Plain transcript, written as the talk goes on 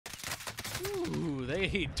Ooh,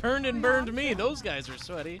 they turned and burned me. Those guys are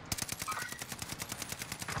sweaty.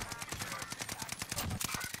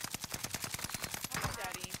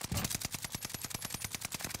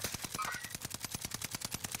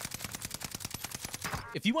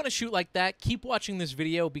 If you want to shoot like that, keep watching this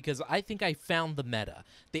video because I think I found the meta.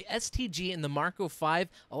 The STG and the Marco-5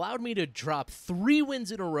 allowed me to drop 3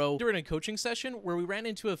 wins in a row during a coaching session where we ran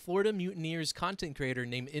into a Florida Mutineers content creator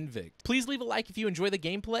named Inviicta. Please leave a like if you enjoy the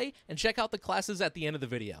gameplay and check out the classes at the end of the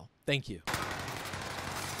video. Thank you.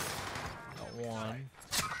 Got one.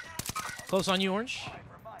 Close on you, Orange.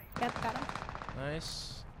 Yep, got him.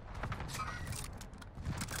 Nice.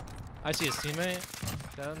 I see his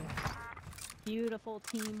teammate. Done. Beautiful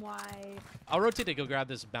team wide. I'll rotate to go grab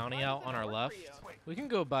this bounty out on our left. We can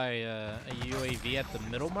go buy a UAV at the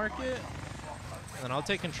middle market. And then I'll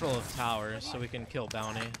take control of towers so we can kill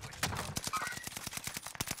bounty.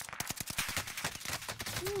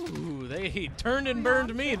 Ooh, they turned and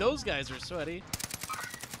burned me. Those guys are sweaty.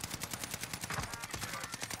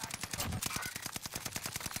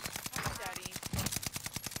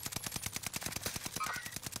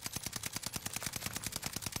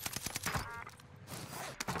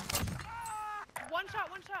 One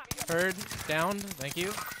shot. Heard, down, thank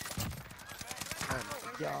you. Oh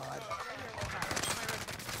my god.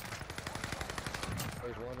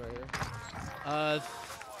 There's one right here.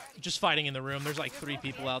 Just fighting in the room. There's like 3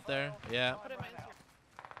 people out there. Yeah. I'm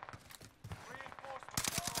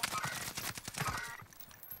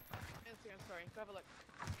sorry. Go have a look.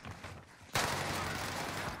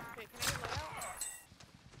 Okay, can I get Loadout?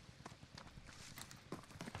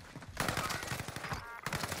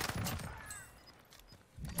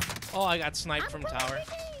 Oh, I got sniped from tower.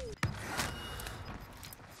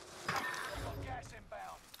 Gas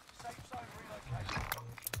inbound. Safe zone relocation.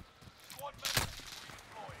 Squad members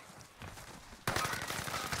deploying.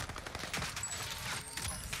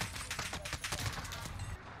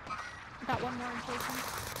 Got one more in chasing.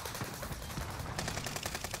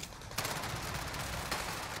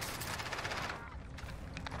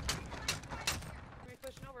 We're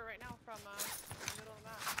pushing over right now from the middle of the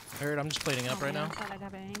map. Heard, I'm just plating up right now. I thought I'd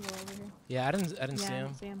have an angle over here. Yeah, I didn't see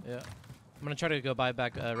him. Yeah. I'm gonna try to go buy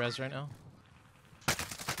back res right now.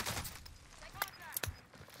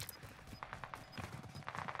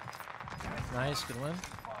 Nice, good win.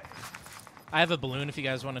 I have a balloon if you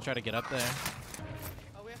guys want to try to get up there.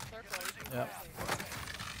 Oh, we have circle. Yep.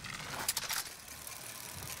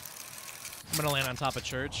 I'm gonna land on top of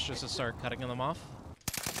church just to start cutting them off.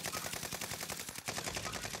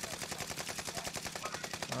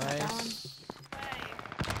 Nice.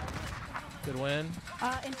 Good win.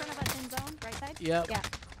 In front of us in zone, right side? Yep. Yeah.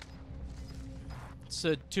 It's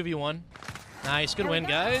a 2v1. Nice, good win,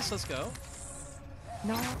 guys. Let's go.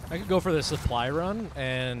 No. I could go for the supply run,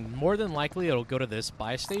 and more than likely it'll go to this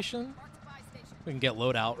buy station. We can get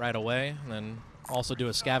Loadout right away, and then also do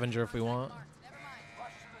a scavenger if we want.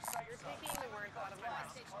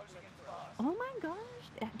 Oh my gosh.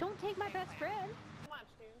 Don't take my best friend.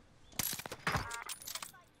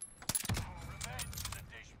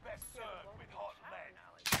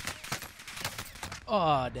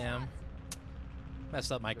 Oh, damn.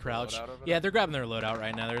 Messed up my crouch. Yeah, they're grabbing their loadout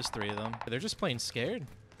right now. There's 3 of them. They're just playing scared.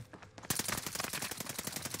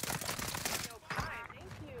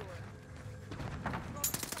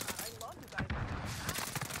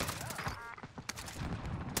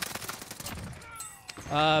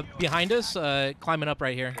 Behind us, climbing up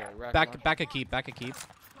right here. Back a keep.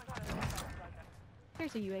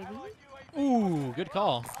 Here's a UAV. Ooh, good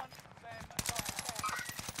call.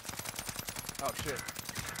 Oh shit.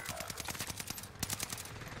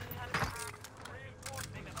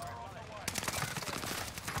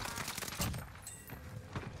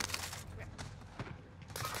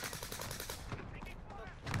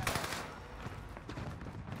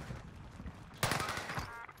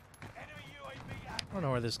 I don't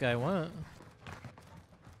know where this guy went.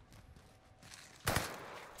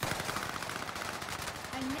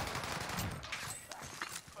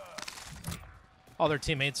 All their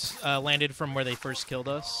teammates landed from where they first killed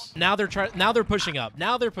us. Now they're pushing up.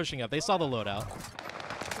 They saw the loadout.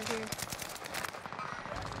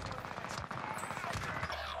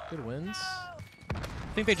 Good wins.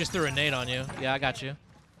 I think they just threw a nade on you. Yeah, I got you.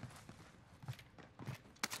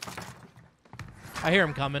 I hear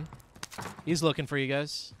him coming. He's looking for you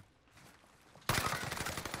guys.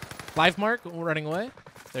 Live mark, running away.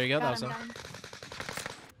 There you go. That was him.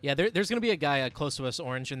 Yeah, there's going to be a guy close to us,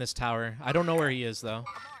 Orange, in this tower. I don't know where he is, though.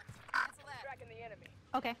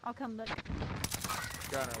 Okay, I'll come look.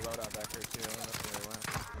 Got our loadout back here, too. I don't know where they went.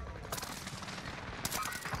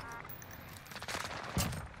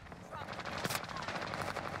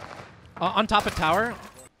 On top of tower.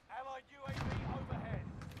 Allied UAV overhead.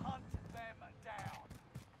 Hunt them down.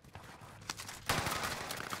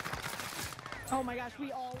 Oh my gosh,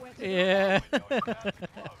 we all went to Yeah.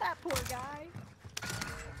 that poor guy.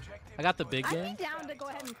 I got the big I'd game. be down to go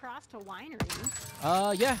ahead and cross to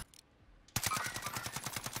Winery. Yeah.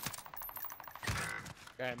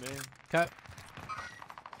 Got me. Okay.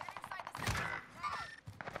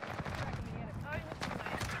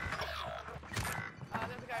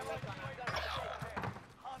 There's a guy with on it.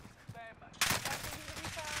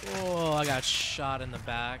 Oh, I got shot in the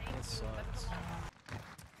back. That sucks.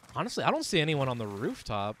 Honestly, I don't see anyone on the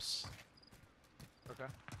rooftops. Okay.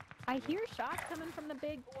 I hear shots coming from the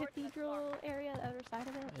big cathedral area, the other side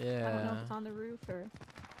of it. I don't know Yeah. if it's on the roof or...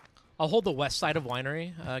 I'll hold the west side of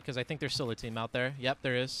Winery, because I think there's still a team out there. Yep,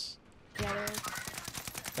 there is. Yeah, there is.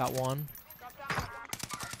 Got one. Drop down.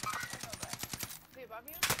 Is he above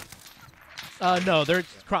you? No, they're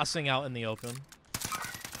crossing out in the open.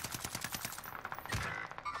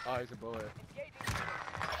 Oh, he's a bullet.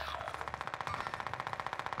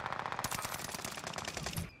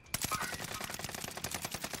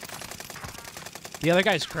 The other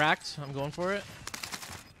guy's cracked. I'm going for it.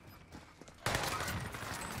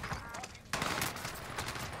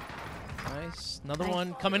 Nice. Another Nice.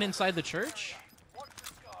 one coming inside the church.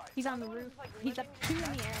 He's on the roof. He's up 2 in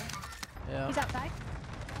the air. Yeah. He's outside.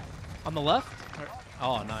 On the left?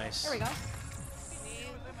 Oh, nice. There we go.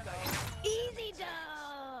 Easy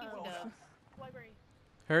dub! Library.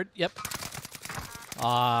 Heard? Yep.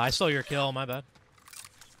 I stole your kill. My bad.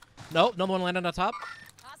 Nope. No one landed on top.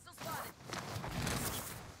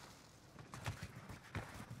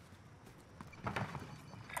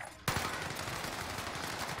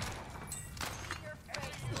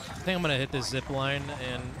 I think I'm gonna hit this zip line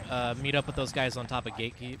and meet up with those guys on top of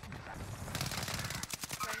Gatekeep.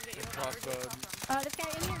 Trying to get you on Crossbow. This guy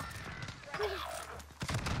in here. There's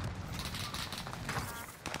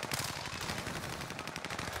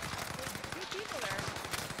 2 people there.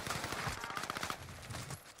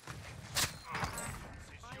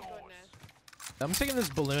 My goodness. I'm taking this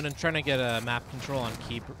balloon and trying to get a map control on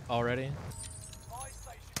Keep already.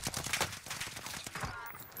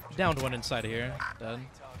 Downed one inside of here. Dead.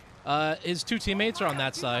 His 2 teammates are on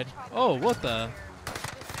that side. Oh, what the?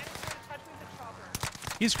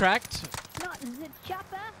 He's cracked. Not the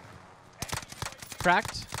chopper.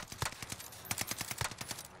 Cracked.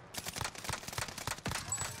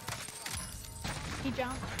 He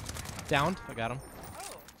jumped. Downed. I got him.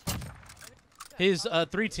 His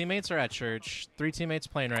 3 teammates are at church. 3 teammates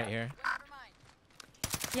playing right here.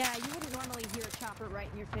 Yeah, you wouldn't normally hear a chopper right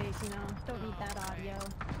in your face, you know. Don't need that audio.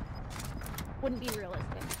 Wouldn't be realistic.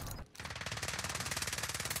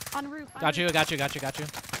 On the roof. On Got the you, roof. got you, got you, got you.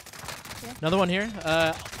 Yeah. Another one here.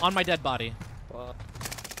 On my dead body. Well,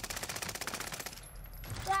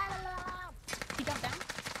 He jumped down.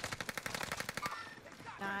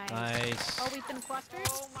 Nice. Nice. Oh, we've been clustered.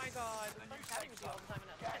 Oh my god. The fuck's happening with you all the time in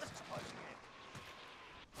Atlanta?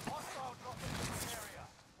 Hostile dropping in this area.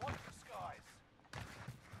 Watch the skies.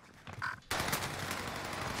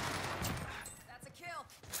 That's a kill.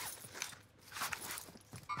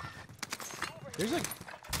 There's a On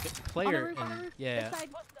the player roof, on the in. roof. Yeah. This side.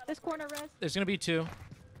 This corner res. There's gonna be 2.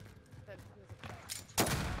 There's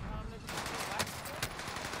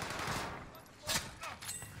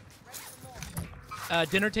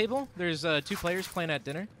just Dinner table. There's 2 players playing at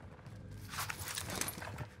dinner.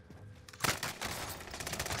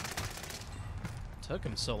 Took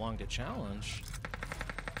him so long to challenge.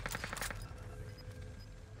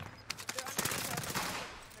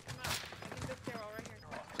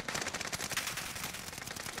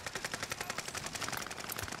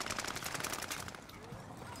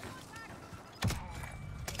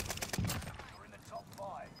 We're in the top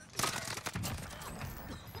 5.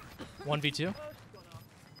 1v2.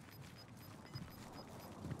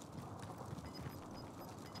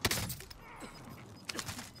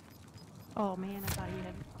 Oh man, I thought you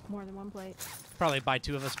had more than one plate. Probably buy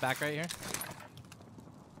 2 of us back right here.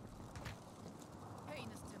 Pain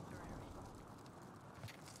is temporary.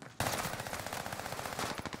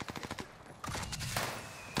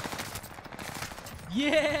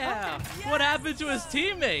 Yeah! What happened to his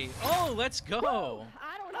teammate? Oh, let's go.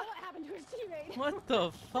 I don't know what happened to his teammate. What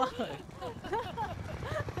the fuck?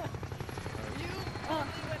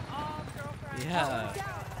 Yeah.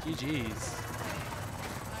 GG's.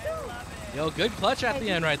 Yo, good clutch at the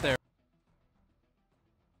end right there.